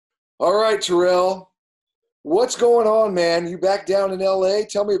All right, Terrell. What's going on, man? You back down in LA?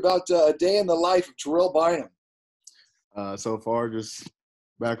 Tell me about a day in the life of Terrell Bynum. So far, just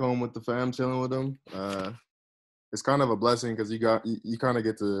back home with the fam, chilling with them. It's kind of a blessing because you kind of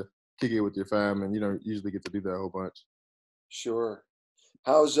get to kick it with your fam, and you don't usually get to do that a whole bunch. Sure.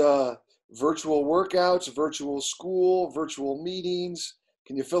 How's virtual workouts, virtual school, virtual meetings?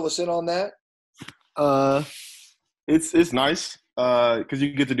 Can you fill us in on that? Uh, it's nice because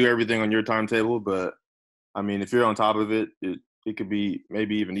you get to do everything on your timetable. But I mean, if you're on top of it, it could be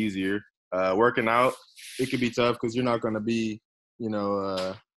maybe even easier. Working out, it could be tough because you're not going to be, you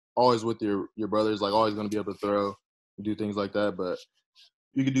know, always with your brothers, like always going to be able to throw and do things like that. But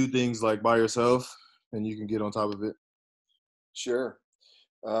you can do things like by yourself, and you can get on top of it. Sure.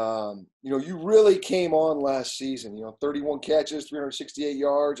 You really came on last season. 31 catches, 368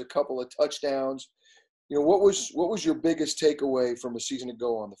 yards, a couple of touchdowns. What was your biggest takeaway from a season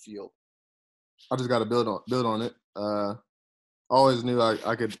ago on the field? I just got to build on it. I always knew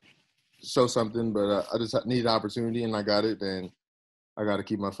I could show something, but I just needed opportunity, and I got it. And I got to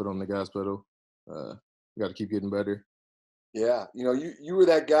keep my foot on the gas pedal. Got to keep getting better. Yeah, you were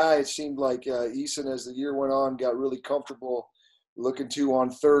that guy. It seemed like Eason, as the year went on, got really comfortable looking to on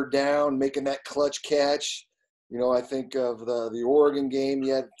third down, making that clutch catch. I think of the Oregon game. He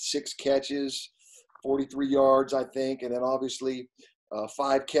had 6 catches, 43 yards, I think, and then obviously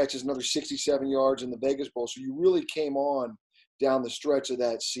 5 catches, another 67 yards in the Vegas Bowl. So you really came on down the stretch of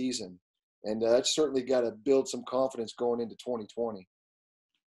that season, and that's certainly got to build some confidence going into 2020.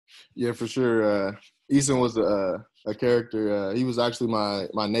 Yeah, for sure. Eason was a character. He was actually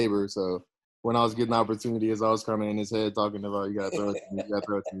my neighbor. So when I was getting opportunities, I was kind of in his head talking about, you got to throw it to me, you got to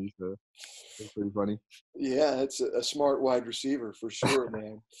throw it to me. So it's pretty funny. Yeah, it's a smart wide receiver for sure,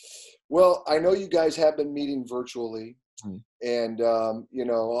 man. Well, I know you guys have been meeting virtually, and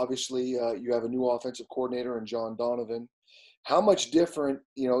obviously you have a new offensive coordinator in John Donovan. How much different,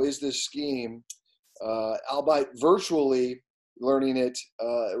 is this scheme, albeit virtually learning it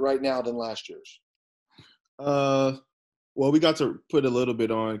right now than last year's? Well, we got to put a little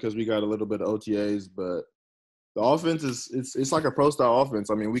bit on because we got a little bit of OTAs, but the offense it's like a pro style offense.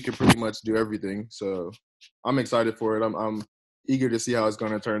 I mean, we can pretty much do everything. So I'm excited for it. I'm eager to see how it's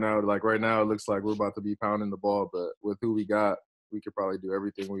going to turn out. Like right now, it looks like we're about to be pounding the ball, but with who we got, we could probably do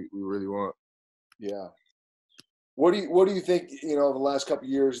everything we really want. Yeah. What do you think, the last couple of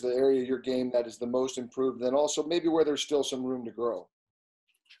years, the area of your game that is the most improved, and also maybe where there's still some room to grow?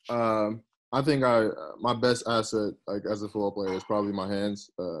 I think my best asset, like as a football player, is probably my hands,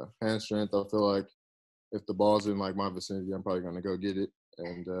 hand strength. I feel like if the ball's in like my vicinity, I'm probably gonna go get it.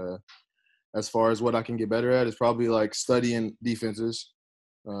 And as far as what I can get better at, is probably like studying defenses.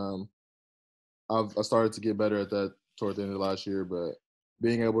 Um, I started to get better at that toward the end of last year, but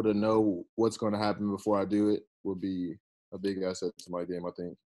being able to know what's going to happen before I do it would be a big asset to my game, I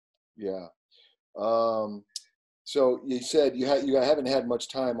think. Yeah. Um, so you said you haven't had much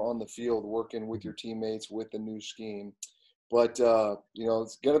time on the field working with your teammates with the new scheme, but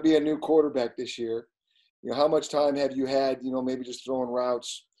it's going to be a new quarterback this year. How much time have you had? Maybe just throwing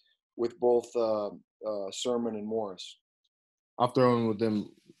routes with both Sermon and Morris. I've thrown with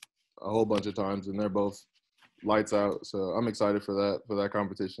them a whole bunch of times, and they're both lights out. So I'm excited for that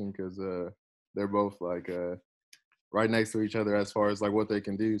competition because they're both like right next to each other as far as like what they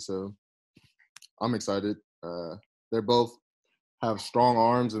can do. So I'm excited. They're both have strong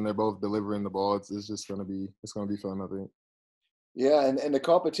arms, and they're both delivering the ball. It's just gonna be fun, I think. Yeah, and the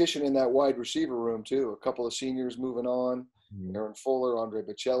competition in that wide receiver room too. A couple of seniors moving on. Mm-hmm. Aaron Fuller, Andre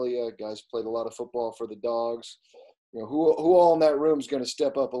Baccellia, guys played a lot of football for the Dogs. Who all in that room is going to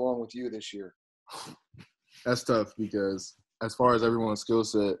step up along with you this year? That's tough because as far as everyone's skill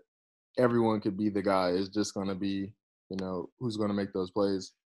set, everyone could be the guy. It's just going to be, who's going to make those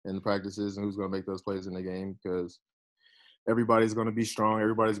plays in the practices and who's going to make those plays in the game because everybody's going to be strong.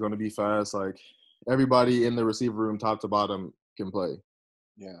 Everybody's going to be fast. Like everybody in the receiver room, top to bottom, can play.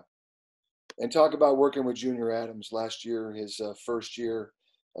 Yeah. And talk about working with Junior Adams last year, his first year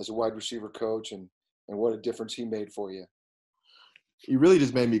as a wide receiver coach, and what a difference he made for you. He really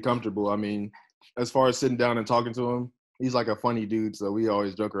just made me comfortable. I mean, as far as sitting down and talking to him, he's like a funny dude, so we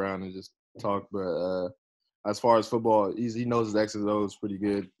always joke around and just talk. But as far as football, he knows his X's and O's pretty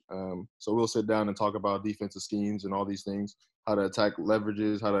good. So we'll sit down and talk about defensive schemes and all these things, how to attack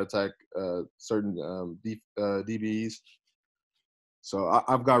leverages, how to attack certain DBs. So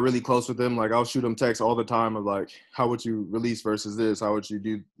I've got really close with him. Like I'll shoot him texts all the time of like, how would you release versus this? How would you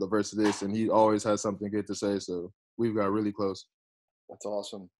do the versus this? And he always has something good to say. So we've got really close. That's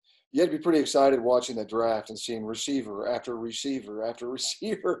awesome. You had to be pretty excited watching the draft and seeing receiver after receiver after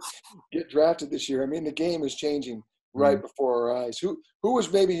receiver get drafted this year. I mean, the game is changing right Mhm. before our eyes. Who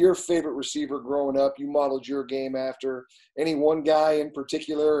was maybe your favorite receiver growing up? You modeled your game after any one guy in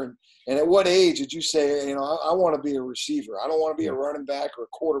particular, and at what age did you say, I want to be a receiver. I don't want to be a Yeah. running back or a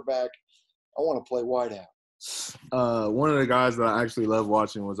quarterback. I want to play wideout. One of the guys that I actually loved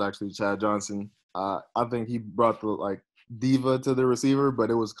watching was actually Chad Johnson. I think he brought the like diva to the receiver, but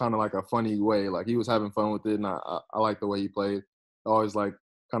it was kind of like a funny way. Like he was having fun with it, and I like the way he played. Always like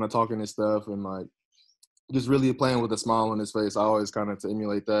kind of talking his stuff and like just really playing with a smile on his face. I always kind of to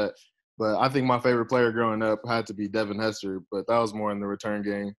emulate that. But I think my favorite player growing up had to be Devin Hester, but that was more in the return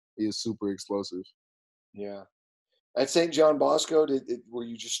game. He is super explosive. Yeah. At St. John Bosco, were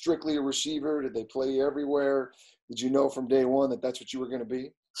you just strictly a receiver? Did they play you everywhere? Did you know from day one that that's what you were going to be?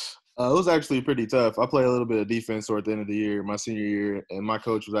 It was actually pretty tough. I played a little bit of defense toward the end of the year, my senior year, and my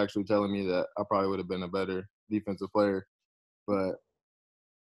coach was actually telling me that I probably would have been a better defensive player. But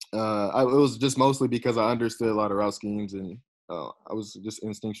it was just mostly because I understood a lot of route schemes and I was just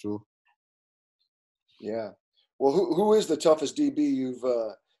instinctual. Yeah. Well, who is the toughest DB you've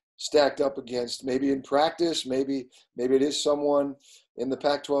stacked up against? Maybe in practice, maybe it is someone in the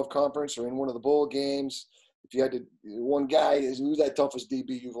Pac-12 conference or in one of the bowl games. If you had to, one guy who's that toughest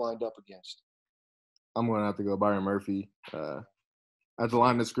DB you've lined up against? I'm going to have to go Byron Murphy. At the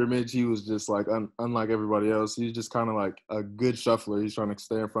line of scrimmage, he was just like unlike everybody else. He's just kind of like a good shuffler. He's trying to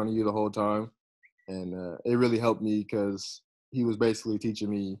stay in front of you the whole time, and it really helped me because he was basically teaching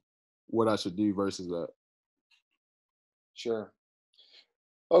me what I should do versus that. Sure.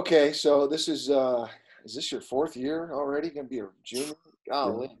 Okay, so this is this your fourth year already? Going to be a junior? Yeah.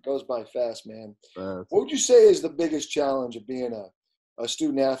 Golly, it goes by fast, man. Uh, What would you say is the biggest challenge of being a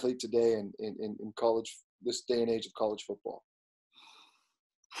student athlete today in college, this day and age of college football?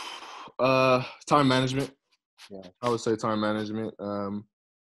 Time management. Yeah, I would say time management.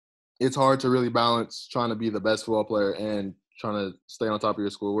 It's hard to really balance trying to be the best football player and trying to stay on top of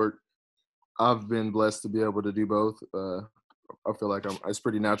your schoolwork. I've been blessed to be able to do both. I feel like it's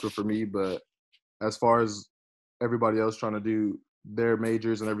pretty natural for me, but as far as everybody else trying to do their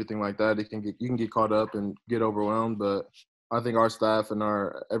majors and everything like that, you can get caught up and get overwhelmed. But I think our staff and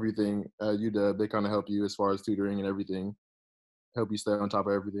our everything at UW, they kind of help you as far as tutoring and everything, help you stay on top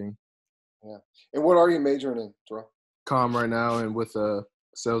of everything. yeah. And what are you majoring in, Terrell? Calm right now, and with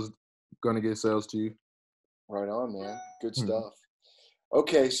sales, going to get sales too. Right on, man. Good Hmm. stuff.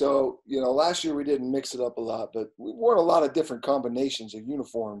 Okay, so last year we didn't mix it up a lot, but we worn a lot of different combinations of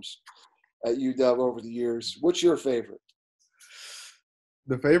uniforms at UW over the years. What's your favorite?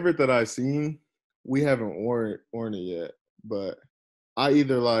 The favorite that I've seen, we haven't worn it yet, but I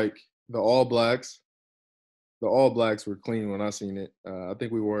either like the All Blacks. The All Blacks were clean when I seen it. I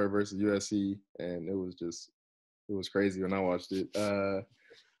think we wore it versus USC, and it was crazy when I watched it.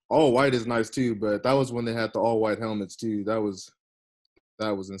 All white is nice too, but that was when they had the all white helmets too. That was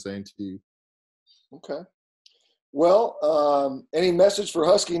insane too. Okay. Well, any message for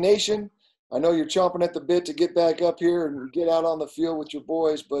Husky Nation? I know you're chomping at the bit to get back up here and get out on the field with your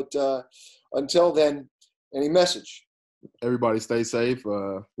boys, but until then, any message? Everybody stay safe.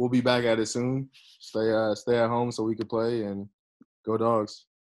 We'll be back at it soon. Stay at home so we can play and go Dogs.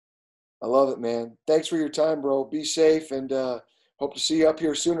 I love it, man. Thanks for your time, bro. Be safe and hope to see you up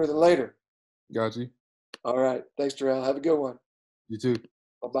here sooner than later. Got you. All right. Thanks, Terrell. Have a good one. You too.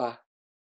 Bye-bye.